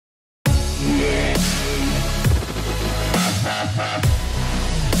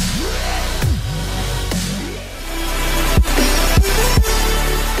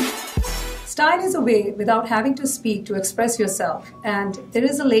Style is a way without having to speak to express yourself, and there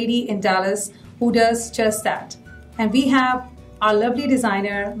is a lady in Dallas who does just that. And we have our lovely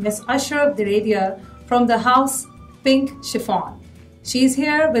designer, Miss AShraf Daredia from the house Pink Chiffon. She's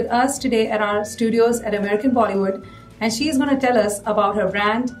here with us today at our studios at American Bollywood, and she's going to tell us about her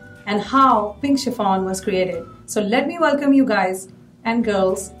brand and how Pink Chiffon was created. So let me welcome you guys and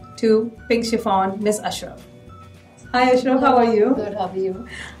girls to Pink Chiffon, Miss AShraf. Hi Ashraf, how are you? Good, how are you?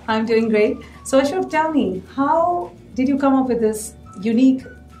 I'm doing great. So Ashraf, tell me, how did you come up with this unique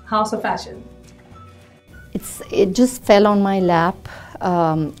house of fashion? It just fell on my lap.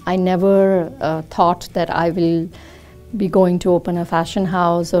 I never thought that I will be going to open a fashion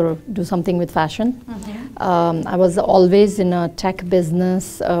house or do something with fashion. Mm-hmm. I was always in a tech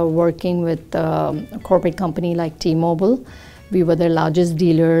business working with a corporate company like T-Mobile. We were their largest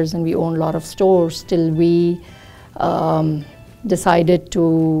dealers and we owned a lot of stores till we decided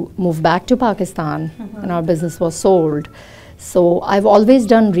to move back to Pakistan. Mm-hmm. And our business was sold. So I've always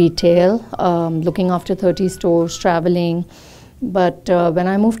done retail, looking after 30 stores, traveling. But when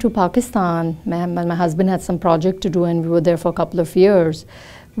I moved to Pakistan, my husband had some project to do and we were there for a couple of years,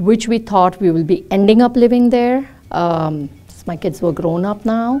 which we thought we will be ending up living there. My kids were grown up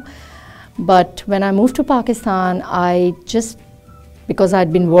now. But when I moved to Pakistan, because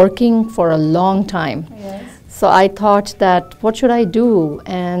I'd been working for a long time. Yes. So I thought that, what should I do?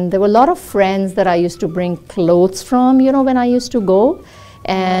 And there were a lot of friends that I used to bring clothes from, when I used to go.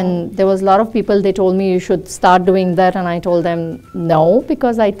 And there was a lot of people, they told me you should start doing that. And I told them no,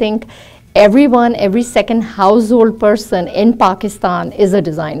 because I think every second household person in Pakistan is a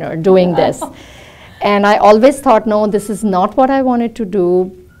designer doing this. And I always thought, no, this is not what I wanted to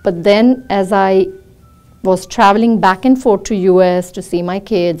do. But then as I was traveling back and forth to US to see my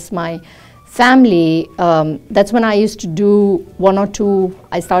kids, my family, that's when I used to do one or two,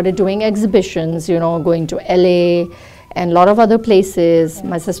 I started doing exhibitions, going to LA and a lot of other places. Yes.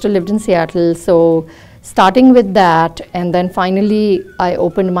 My sister lived in Seattle, so starting with that, and then finally I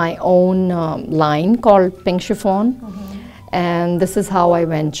opened my own line called Pink Chiffon. Mm-hmm. And this is how I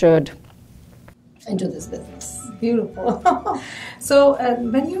ventured into this business. Beautiful. So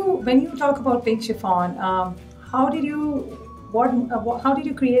when you talk about Pink Chiffon, how did you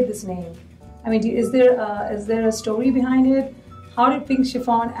create this name? I mean, is there a story behind it? How did Pink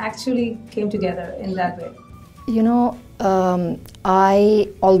Chiffon actually came together in that way? I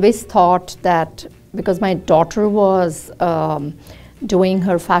always thought that because my daughter was doing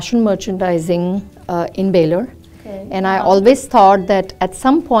her fashion merchandising in Baylor, okay. And I always thought that at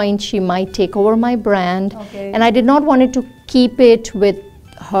some point she might take over my brand, okay. And I did not want it to keep it with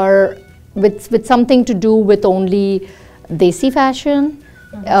her, with something to do with only Desi fashion.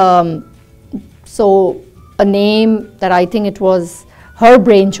 Mm-hmm. So a name that I think it was her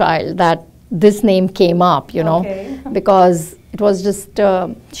brainchild that this name came up, okay. Because it was just,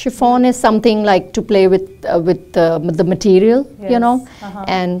 chiffon is something like to play with the material, yes. Uh-huh.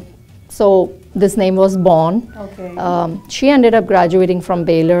 And so this name was born. Okay. She ended up graduating from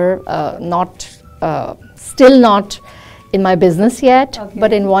Baylor, still not in my business yet, okay.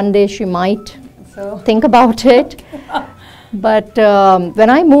 But in one day she might think about it. But when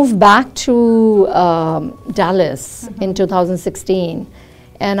I moved back to Dallas in 2016,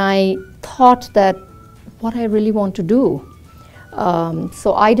 and I thought that what I really want to do.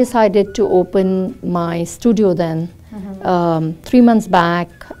 So I decided to open my studio then, 3 months back,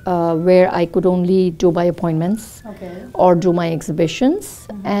 where I could only do by appointments, okay. Or do my exhibitions.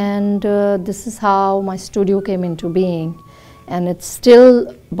 Mm-hmm. And this is how my studio came into being. And it's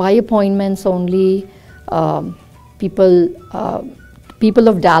still by appointments only. People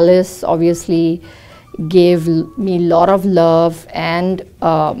of Dallas obviously gave me a lot of love, and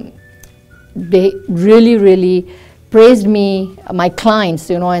they really, really praised me, my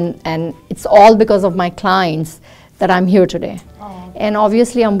clients, and it's all because of my clients that I'm here today. Oh. And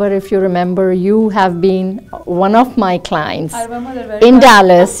obviously, Amber, if you remember, you have been one of my clients. I remember that very in well.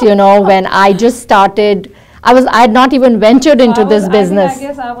 Dallas, when I just started. I had not even ventured into this business. I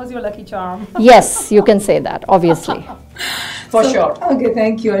guess I was your lucky charm. Yes, you can say that, obviously. For sure. Okay,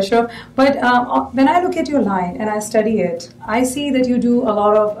 thank you, Ashraf. But when I look at your line and I study it, I see that you do a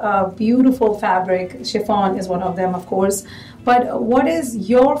lot of beautiful fabric. Chiffon is one of them, of course. But what is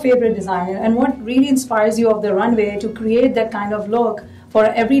your favorite designer, and what really inspires you of the runway to create that kind of look for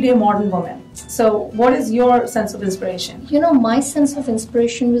an everyday modern woman? So what is your sense of inspiration? My sense of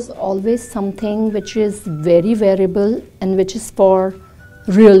inspiration was always something which is very variable and which is for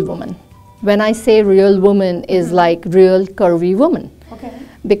real women. When I say real woman is like real curvy woman. Okay.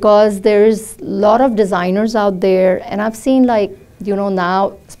 Because there's a lot of designers out there, and I've seen like you know,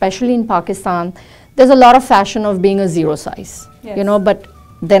 now, especially in Pakistan, there's a lot of fashion of being a zero size, Yes. you know, but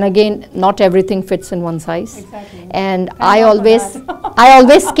then again, not everything fits in one size. Exactly. And Thank I God for always, that. I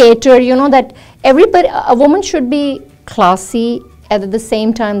always cater, you know, that everybody, a woman should be classy, and at the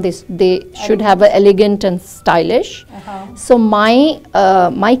same time, they should have a elegant and stylish. Uh-huh. So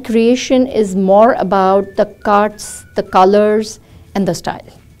my creation is more about the cuts, the colors, and the style.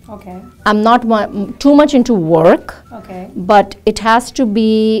 Okay. I'm not too much into work, Okay. but it has to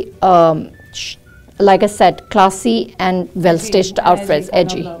be, like I said, classy and well-stitched outfits,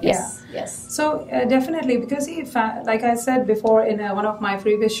 edgy. Yes. Yes. So definitely, because like I said before in one of my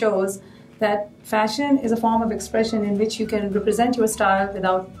previous shows, that fashion is a form of expression in which you can represent your style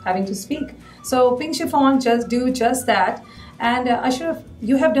without having to speak. So Pink Chiffon do just that. And Ashraf,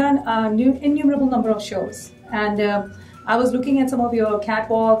 you have done an innumerable number of shows. And I was looking at some of your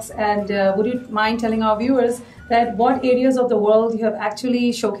catwalks, and would you mind telling our viewers that what areas of the world you have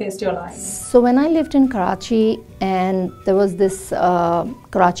actually showcased your line? So when I lived in Karachi, and there was this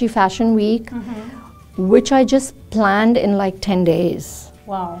Karachi Fashion Week, which I just planned in like 10 days.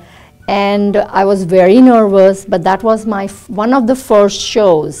 Wow. And I was very nervous, but that was my one of the first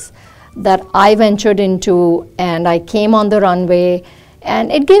shows that I ventured into, and I came on the runway,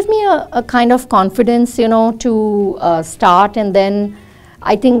 and it gave me a kind of confidence, you know, to start. And then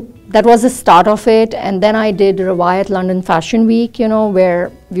I think that was the start of it. And then I did Riwayat London Fashion Week, you know,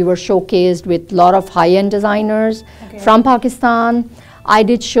 where we were showcased with a lot of high-end designers from Pakistan. I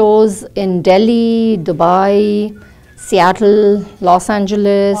did shows in Delhi, Dubai, Seattle, Los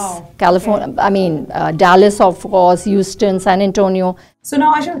Angeles, California, I mean, Dallas, of course, Houston, San Antonio. So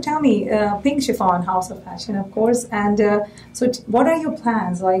now, Ashraf, tell me, Pink Chiffon, House of Fashion, of course, and so what are your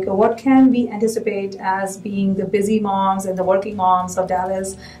plans? Like, what can we anticipate as being the busy moms and the working moms of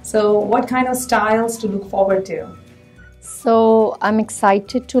Dallas? So what kind of styles to look forward to? So I'm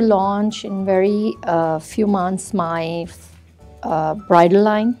excited to launch in very few months my bridal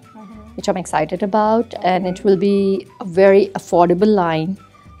line, which I'm excited about, and it will be a very affordable line,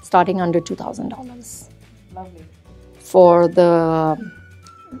 starting under $2,000. Lovely. For the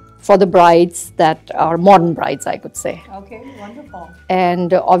brides that are modern brides, I could say. Okay, wonderful.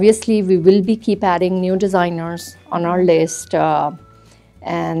 And obviously, we will be keep adding new designers on our list. Who are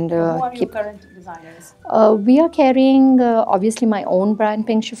your current designers? We are carrying obviously my own brand,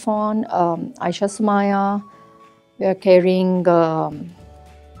 Pink Chiffon, Aisha Sumaya. We are carrying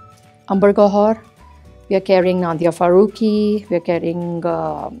Amber Gohar. We are carrying Nadia Faruqi. We are carrying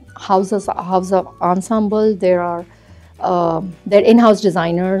House of Ensemble. There are they're in-house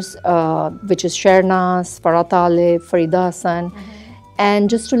designers, which is Shernas, Farah Talib, Farida Hassan. And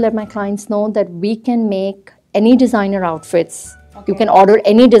just to let my clients know that we can make any designer outfits. You can order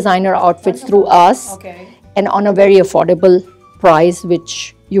any designer outfits through us, and on a very affordable price,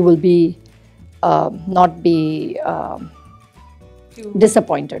 which you will be not be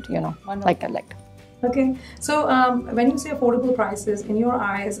disappointed, you know, like. Okay, so when you say affordable prices, in your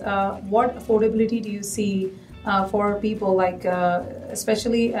eyes, what affordability do you see for people, like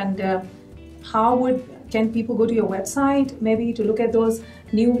especially, and can people go to your website maybe to look at those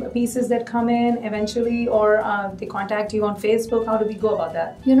new pieces that come in eventually, or they contact you on Facebook? How do we go about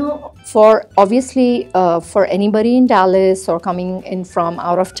that? You know, for obviously for anybody in Dallas or coming in from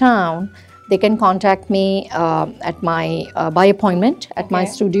out of town, they can contact me at my by appointment at my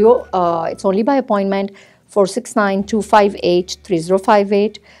studio. It's only by appointment,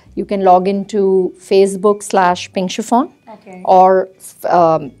 469-258-3058. You can log into Facebook/Pink Chiffon, or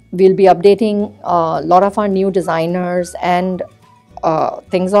we'll be updating a lot of our new designers and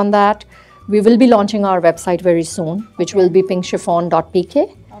things on that. We will be launching our website very soon, which will be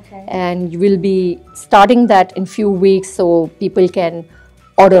pinkchiffon.pk, and we'll be starting that in few weeks so people can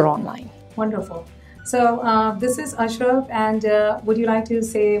order online. Wonderful. So this is Ashraf, and would you like to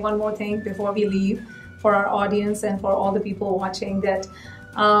say one more thing before we leave for our audience and for all the people watching, that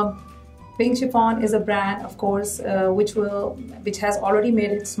Pink Chiffon is a brand, of course, which has already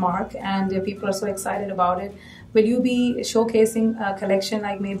made its mark, and people are so excited about it. Will you be showcasing a collection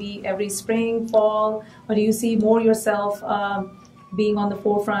like maybe every spring, fall, or do you see more yourself being on the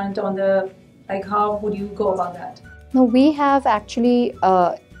forefront, how would you go about that? No, we have actually,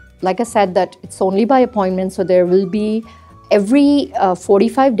 like I said, that it's only by appointment, so there will be every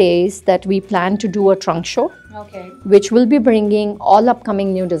 45 days that we plan to do a trunk show, which will be bringing all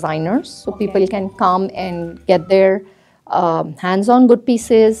upcoming new designers, so people can come and get their hands-on good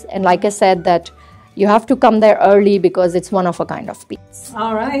pieces. And like I said, that you have to come there early because it's one of a kind of piece.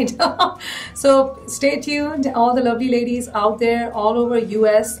 All right. So stay tuned, all the lovely ladies out there all over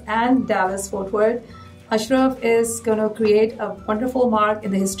US and Dallas, Fort Worth. Ashraf is going to create a wonderful mark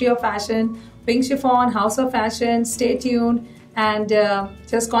in the history of fashion. Pink Chiffon, House of Fashion. Stay tuned and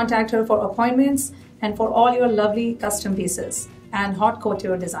just contact her for appointments and for all your lovely custom pieces and hot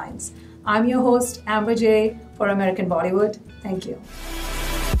couture designs. I'm your host, Amber J, for American Bollywood. Thank you.